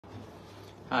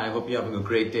Hi, I hope you're having a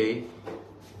great day.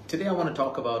 Today I want to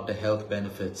talk about the health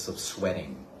benefits of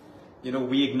sweating. You know,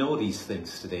 we ignore these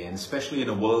things today, and especially in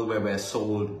a world where we're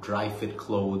sold dry fit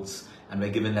clothes and we're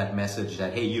given that message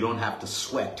that, hey, you don't have to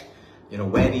sweat. You know,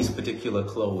 wear these particular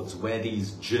clothes, wear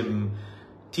these gym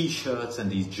t-shirts and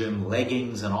these gym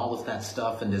leggings and all of that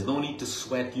stuff, and there's no need to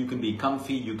sweat. You can be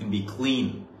comfy, you can be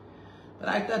clean.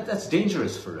 But that's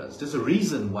dangerous for us. There's a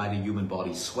reason why the human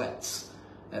body sweats.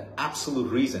 An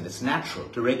absolute reason. It's natural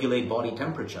to regulate body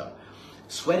temperature.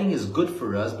 Sweating is good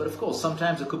for us, but of course,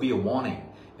 sometimes it could be a warning.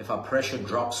 If our pressure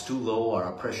drops too low or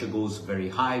our pressure goes very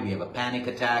high, we have a panic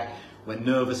attack, we're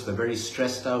nervous, we're very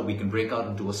stressed out, we can break out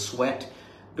into a sweat.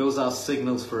 Those are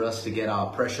signals for us to get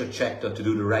our pressure checked or to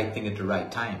do the right thing at the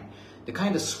right time. The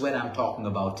kind of sweat I'm talking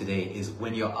about today is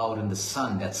when you're out in the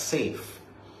sun that's safe.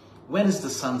 When is the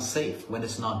sun safe? When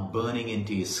it's not burning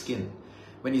into your skin.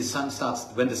 When the sun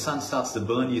starts to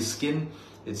burn your skin,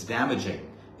 it's damaging.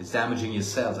 It's damaging your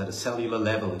cells at a cellular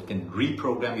level. It can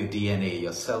reprogram your DNA,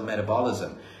 your cell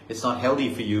metabolism. It's not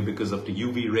healthy for you because of the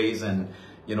UV rays and,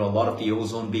 a lot of the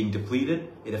ozone being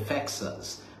depleted. It affects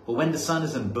us. But when the sun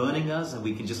isn't burning us and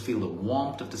we can just feel the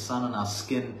warmth of the sun on our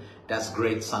skin, that's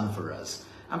great sun for us.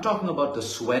 I'm talking about the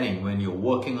sweating when you're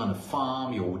working on a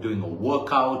farm, you're doing a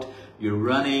workout, you're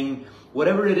running,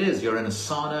 whatever it is, you're in a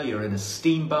sauna, you're in a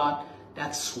steam bath.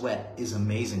 That sweat is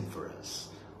amazing for us.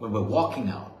 When we're walking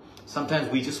out, sometimes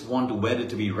we just want the weather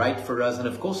to be right for us, and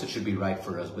of course it should be right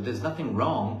for us, but there's nothing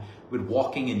wrong with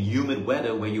walking in humid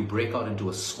weather where you break out into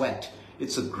a sweat.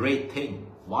 It's a great thing.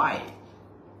 Why?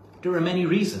 There are many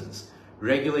reasons.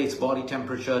 Regulates body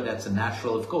temperature, that's a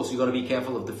natural. Of course, you got to be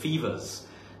careful of the fevers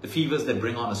that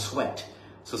bring on a sweat.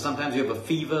 So sometimes you have a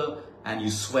fever and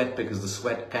you sweat because the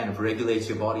sweat kind of regulates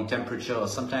your body temperature, or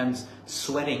sometimes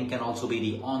sweating can also be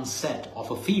the onset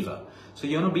of a fever. So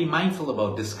you want to be mindful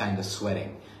about this kind of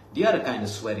sweating. The other kind of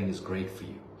sweating is great for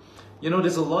you.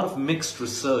 There's a lot of mixed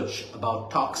research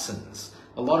about toxins.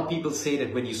 A lot of people say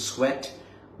that when you sweat,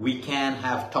 we can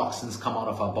have toxins come out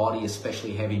of our body,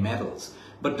 especially heavy metals.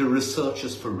 But the research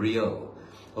is for real.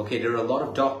 Okay, there are a lot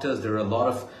of doctors, there are a lot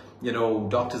of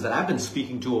doctors that I've been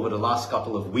speaking to over the last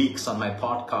couple of weeks on my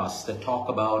podcasts that talk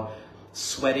about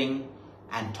sweating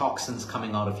and toxins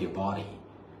coming out of your body.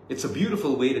 It's a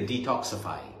beautiful way to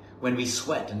detoxify when we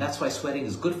sweat, and that's why sweating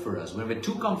is good for us. When we're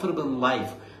too comfortable in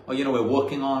life, or we're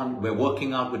working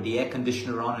out with the air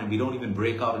conditioner on and we don't even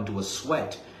break out into a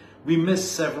sweat, we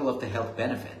miss several of the health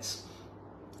benefits.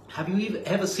 Have you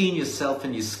ever seen yourself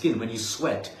in your skin when you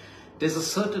sweat? There's a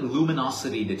certain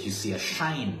luminosity that you see, a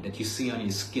shine that you see on your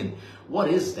skin.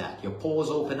 What is that? Your pores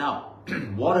open up.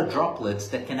 Water droplets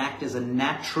that can act as a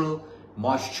natural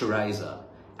moisturizer.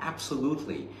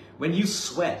 Absolutely. When you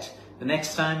sweat, the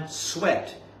next time,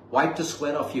 sweat. Wipe the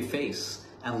sweat off your face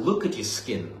and look at your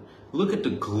skin. Look at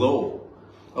the glow.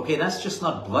 Okay, that's just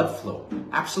not blood flow.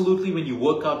 Absolutely, when you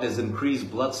work out, there's increased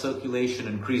blood circulation,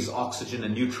 increased oxygen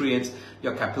and nutrients.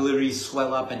 Your capillaries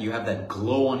swell up and you have that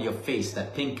glow on your face,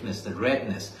 that pinkness, that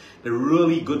redness, the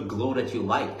really good glow that you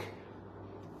like.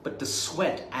 But the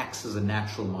sweat acts as a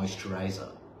natural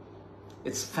moisturizer.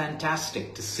 It's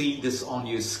fantastic to see this on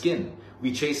your skin.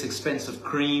 We chase expensive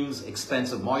creams,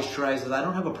 expensive moisturizers. I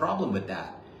don't have a problem with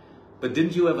that. But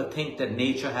didn't you ever think that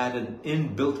nature had an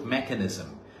inbuilt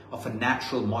mechanism of a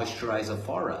natural moisturizer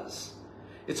for us?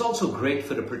 It's also great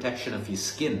for the protection of your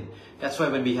skin. That's why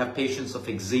when we have patients of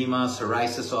eczema,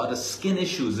 psoriasis, or other skin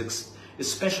issues,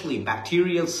 especially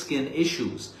bacterial skin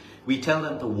issues, we tell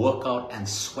them to work out and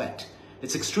sweat.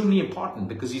 It's extremely important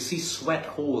because you see sweat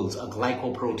holds a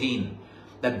glycoprotein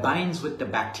that binds with the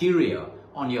bacteria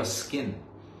on your skin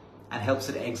and helps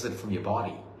it exit from your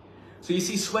body. So you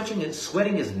see, sweating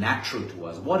is natural to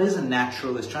us. What isn't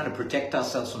natural is trying to protect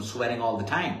ourselves from sweating all the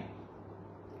time.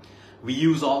 We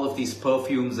use all of these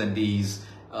perfumes and these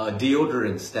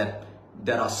deodorants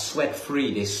that are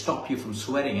sweat-free. They stop you from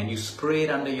sweating, and you spray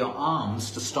it under your arms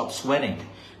to stop sweating.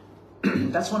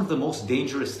 That's one of the most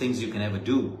dangerous things you can ever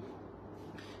do.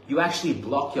 You actually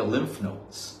block your lymph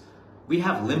nodes. We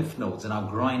have lymph nodes in our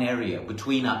groin area,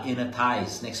 between our inner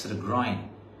thighs, next to the groin.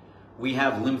 We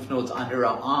have lymph nodes under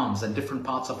our arms and different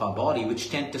parts of our body which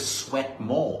tend to sweat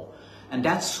more. And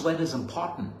that sweat is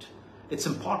important. It's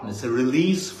important. It's a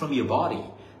release from your body.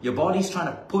 Your body's trying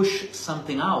to push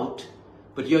something out,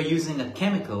 but you're using a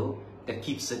chemical that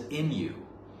keeps it in you.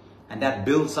 And that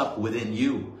builds up within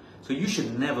you. So you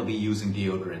should never be using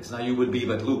deodorants. Now you would be,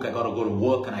 but Luke, I got to go to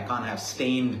work and I can't have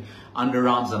stained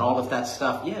underarms and all of that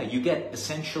stuff. Yeah, you get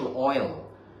essential oil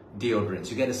deodorants.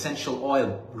 You get essential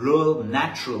oil, real,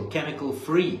 natural,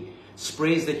 chemical-free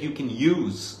sprays that you can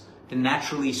use to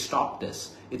naturally stop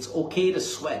this. It's okay to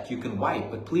sweat, you can wipe,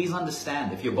 but please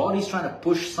understand, if your body's trying to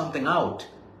push something out,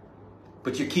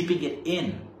 but you're keeping it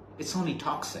in, it's only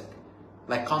toxic.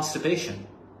 Like constipation.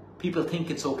 People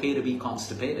think it's okay to be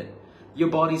constipated. Your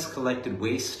body's collected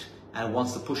waste and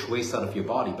wants to push waste out of your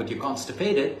body, but you're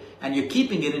constipated and you're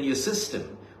keeping it in your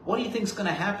system. What do you think is going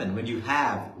to happen when you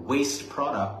have waste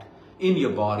product in your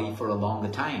body for a longer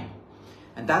time?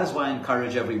 And that is why I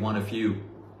encourage every one of you.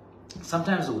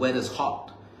 Sometimes the weather's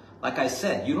hot. Like I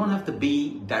said, you don't have to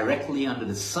be directly under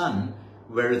the sun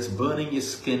where it's burning your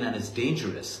skin and it's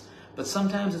dangerous. But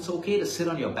sometimes it's okay to sit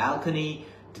on your balcony,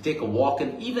 to take a walk,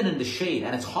 and even in the shade,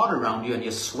 and it's hot around you and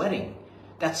you're sweating.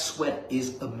 That sweat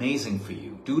is amazing for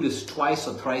you. Do this twice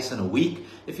or thrice in a week.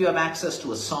 If you have access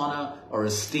to a sauna or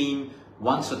a steam,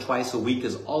 once or twice a week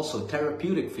is also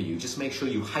therapeutic for you. Just make sure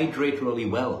you hydrate really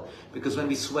well, because when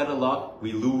we sweat a lot,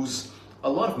 we lose a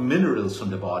lot of minerals from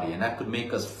the body, and that could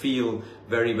make us feel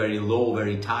very, very low,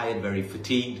 very tired, very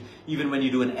fatigued. Even when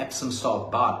you do an Epsom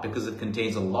salt bath, because it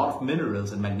contains a lot of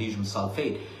minerals and magnesium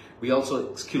sulfate, we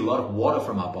also excrete a lot of water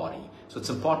from our body. So it's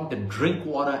important to drink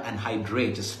water and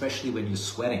hydrate, especially when you're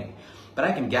sweating. But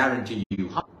I can guarantee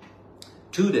you,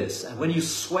 do this, and when you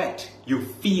sweat, you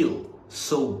feel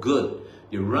so good.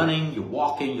 You're running, you're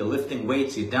walking, you're lifting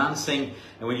weights, you're dancing,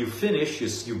 and when you finish,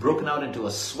 you've broken out into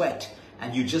a sweat,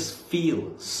 and you just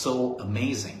feel so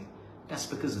amazing. That's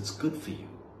because it's good for you.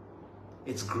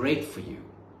 It's great for you.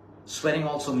 Sweating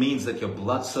also means that your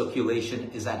blood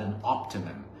circulation is at an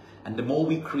optimum. And the more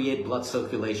we create blood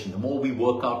circulation, the more we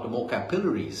work out, the more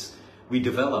capillaries we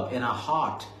develop in our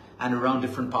heart and around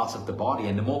different parts of the body.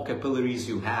 And the more capillaries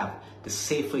you have, the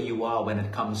safer you are when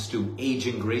it comes to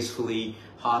aging gracefully,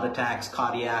 heart attacks,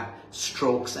 cardiac,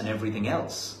 strokes, and everything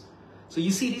else. So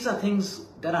you see, these are things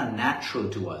that are natural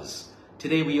to us.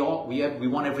 Today we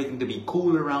want everything to be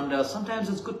cool around us. Sometimes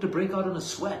it's good to break out in a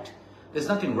sweat. There's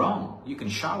nothing wrong. You can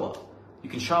shower. You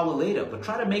can shower later, but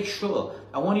try to make sure.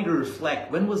 I want you to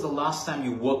reflect, when was the last time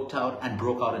you worked out and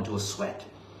broke out into a sweat?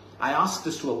 I ask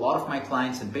this to a lot of my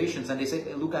clients and patients, and they say,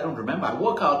 hey, Luke, I don't remember. I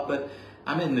work out, but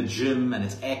I'm in the gym and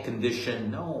it's air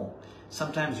conditioned. No,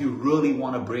 sometimes you really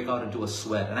want to break out into a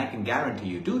sweat, and I can guarantee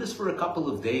you, do this for a couple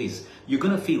of days. You're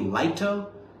going to feel lighter.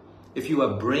 If you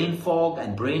have brain fog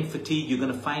and brain fatigue, you're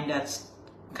going to find that's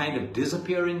kind of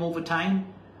disappearing over time.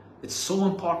 It's so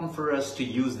important for us to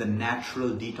use the natural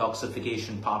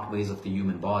detoxification pathways of the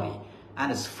human body. And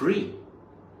it's free.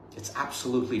 It's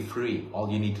absolutely free.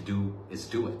 All you need to do is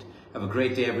do it. Have a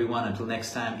great day, everyone. Until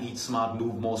next time, eat smart,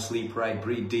 move more, sleep right,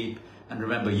 breathe deep. And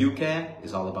remember, you care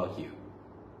is all about you.